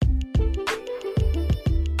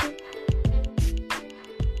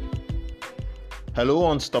Hello,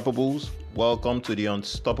 Unstoppables. Welcome to the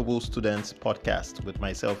Unstoppable Students podcast with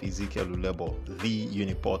myself, Ezekiel Ulebo, the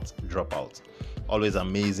Uniport dropout. Always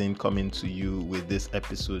amazing coming to you with these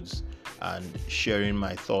episodes and sharing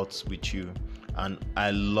my thoughts with you. And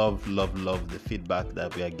I love the feedback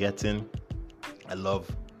that we are getting. I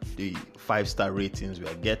love the 5-star ratings we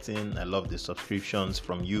are getting. I love the subscriptions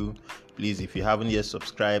from you. Please, if you haven't yet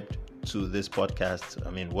subscribed to this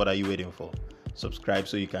podcast, what are you waiting for? Subscribe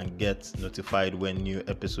so you can get notified when new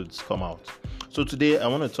episodes come out. So today I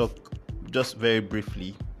want to talk just very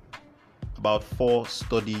briefly about 4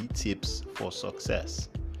 study tips for success.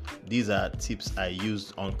 These are tips I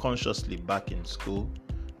used unconsciously back in school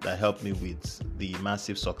that helped me with the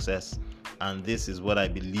massive success, and this is what I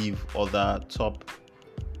believe other top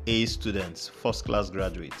A students, first class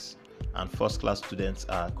graduates and first class students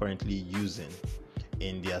are currently using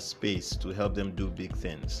in their space to help them do big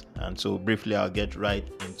things. And so briefly, I'll get right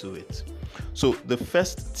into it. So the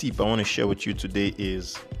first tip I want to share with you today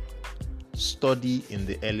is study in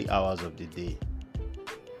the early hours of the day.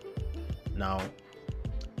 Now,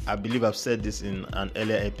 I believe I've said this in an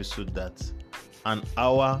earlier episode that an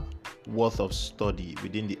hour worth of study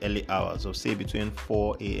within the early hours of say between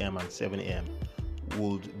 4 a.m. and 7 a.m.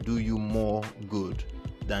 would do you more good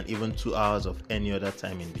than even 2 hours of any other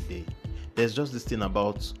time in the day. There's just this thing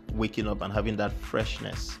about waking up and having that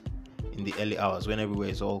freshness in the early hours when everywhere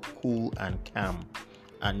is all cool and calm,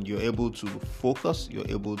 and you're able to focus, you're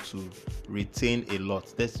able to retain a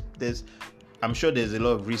lot. I'm sure there's a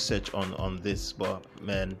lot of research on this, but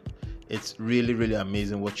man, it's really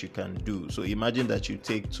amazing what you can do. So imagine that you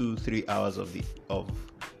take 2-3 hours of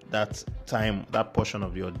that time, that portion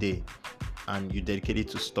of your day, and you dedicate it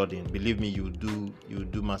to studying. Believe me, you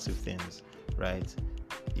do massive things, right?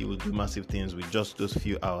 You will do massive things with just those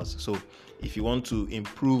few hours. So if you want to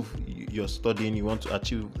improve your studying, you want to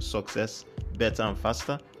achieve success better and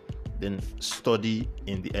faster, then study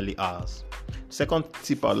in the early hours. Second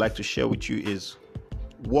tip I'd like to share with you is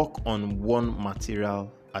work on one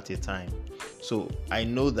material at a time. So I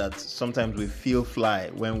know that sometimes we feel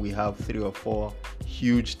fly when we have 3 or 4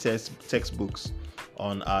 huge textbooks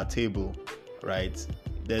on our table, right?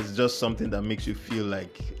 There's just something that makes you feel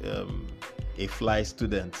like a fly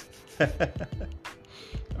student.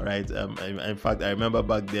 All right. In fact, I remember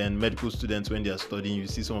back then, medical students, when they are studying, you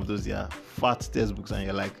see some of those fat textbooks, and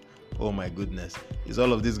you're like, oh my goodness, is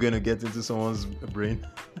all of this going to get into someone's brain?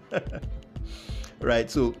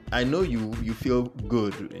 Right. So I know you feel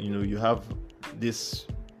good. You have this.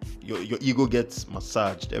 Your ego gets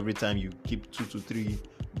massaged every time you keep 2 to 3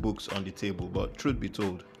 books on the table. But truth be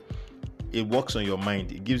told, it works on your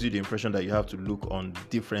mind. It gives you the impression that you have to look on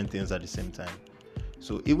different things at the same time.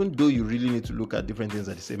 So even though you really need to look at different things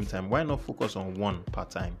at the same time, why not focus on one per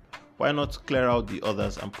time? Why not clear out the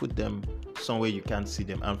others and put them somewhere you can't see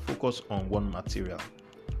them and focus on one material?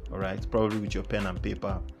 All right, probably with your pen and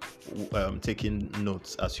paper, taking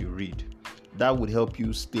notes as you read. That would help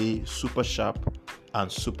you stay super sharp and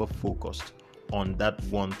super focused on that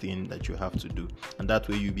one thing that you have to do. And that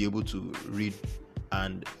way you'll be able to read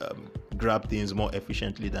and grab things more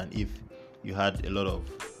efficiently than if you had a lot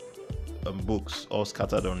of books all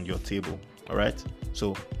scattered on your table. All right,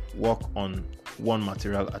 so work on one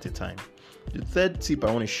material at a time. The third tip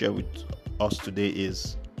I want to share with us today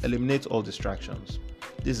is eliminate all distractions.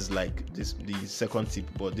 This is like the second tip,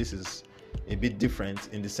 but this is a bit different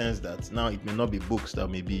in the sense that now it may not be books that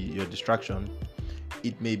may be your distraction.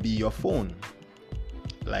 It may be your phone.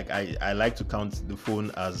 Like I like to count the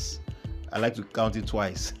phone as I like to count it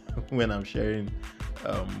twice when I'm sharing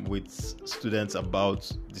with students about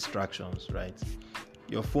distractions, right?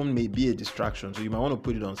 Your phone may be a distraction, so you might want to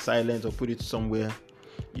put it on silent or put it somewhere,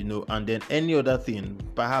 and then any other thing,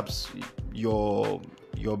 perhaps your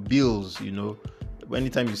bills,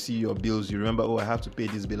 anytime you see your bills, you remember, oh, I have to pay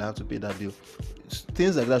this bill, I have to pay that bill.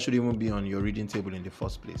 Things like that should even be on your reading table in the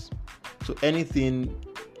first place. So anything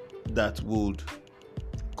that would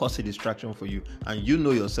cause a distraction for you, and you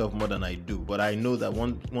know yourself more than I do, but I know that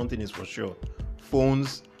one thing is for sure: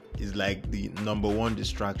 phones is like the number one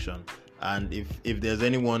distraction. And if there's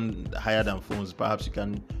anyone higher than phones, perhaps you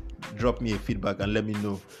can drop me a feedback and let me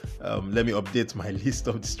know. Let me update my list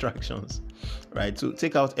of distractions, right? So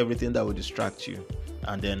take out everything that will distract you,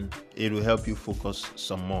 and then it will help you focus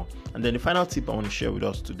some more. And then the final tip I want to share with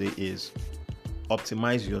us today is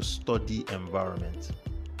optimize your study environment.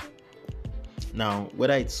 Now,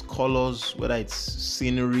 whether it's colors, whether it's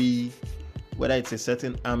scenery, whether it's a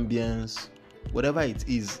certain ambience, whatever it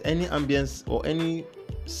is, any ambience or any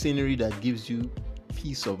scenery that gives you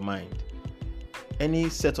peace of mind, any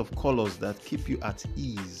set of colors that keep you at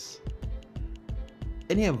ease,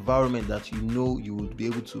 any environment that you know you would be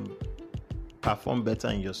able to perform better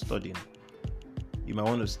in your studying, you might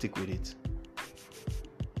want to stick with it.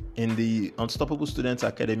 In the Unstoppable Students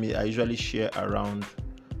Academy, I usually share around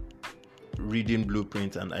reading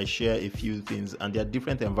blueprint, and I share a few things, and there are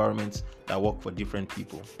different environments that work for different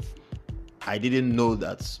people. I didn't know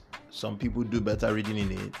that some people do better reading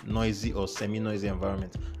in a noisy or semi-noisy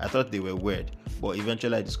environment. I thought they were weird, but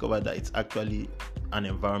eventually I discovered that it's actually an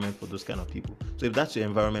environment for those kind of people. So if that's your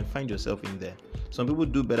environment, find yourself in there. Some people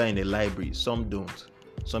do better in a library, some don't.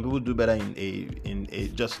 Some people do better in a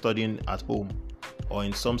just studying at home or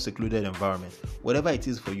in some secluded environment. Whatever it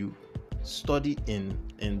is for you, study in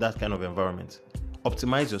that kind of environment.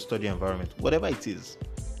 Optimize your study environment, whatever it is.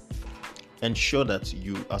 Ensure that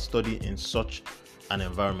you are studying in such an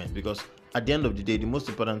environment, because at the end of the day, the most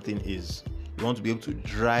important thing is you want to be able to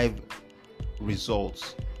drive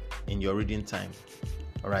results in your reading time.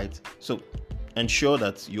 All right, so ensure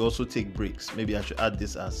that you also take breaks. Maybe I should add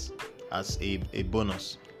this as a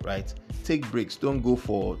bonus, right? Take breaks. Don't go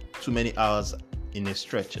for too many hours in a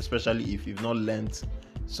stretch, especially if you've not learned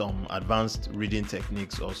some advanced reading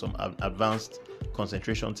techniques or some advanced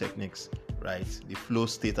concentration techniques, right? The flow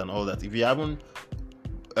state and all that. If you haven't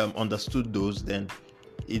understood those, then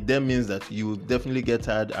it then means that you will definitely get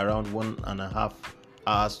tired around 1.5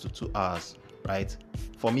 hours to 2 hours, right?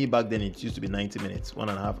 For me back then, it used to be 90 minutes,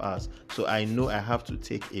 1.5 hours. So I know I have to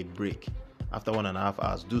take a break after 1.5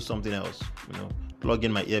 hours, do something else, plug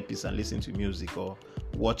in my earpiece and listen to music, or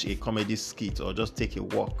watch a comedy skit, or just take a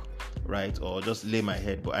walk, right? Or just lay my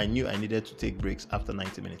head. But I knew I needed to take breaks after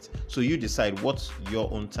 90 minutes. So you decide what's your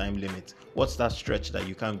own time limit. What's that stretch that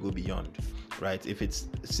you can't go beyond, right? If it's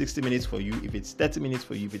 60 minutes for you, if it's 30 minutes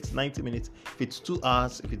for you, if it's 90 minutes, if it's 2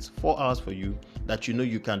 hours, if it's 4 hours for you, that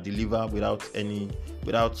you can deliver without feeling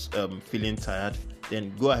tired,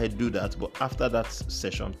 then go ahead, do that. But after that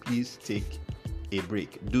session, please take a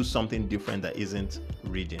break. Do something different that isn't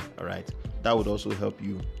reading, all right? That would also help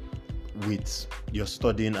you with your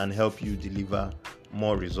studying and help you deliver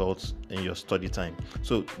more results in your study time.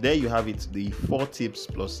 So there you have it, the 4 tips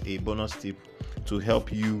plus a bonus tip to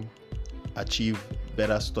help you achieve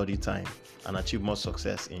better study time and achieve more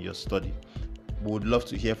success in your study. We would love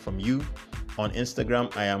to hear from you. On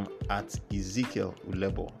Instagram, I am at Ezekiel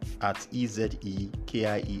Ulebor, at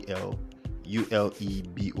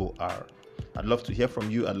EZEKIELULEBOR. I'd love to hear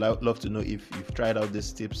from you. I'd love to know if you've tried out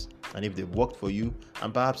these tips and if they've worked for you.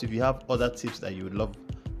 And perhaps if you have other tips that you would love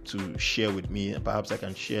to share with me, and perhaps I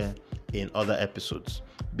can share in other episodes.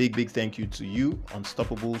 Big thank you to you,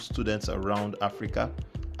 Unstoppable Students around Africa.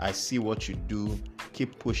 I see what you do.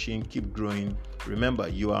 Keep pushing, keep growing. Remember,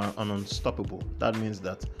 you are unstoppable. That means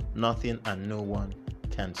that nothing and no one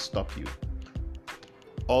can stop you.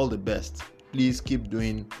 All the best. Please keep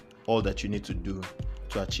doing all that you need to do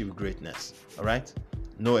to achieve greatness. All right?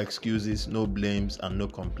 No excuses, no blames, and no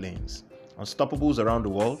complaints. Unstoppables around the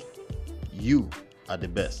world, you are the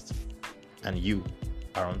best, and you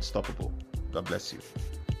are unstoppable. God bless you.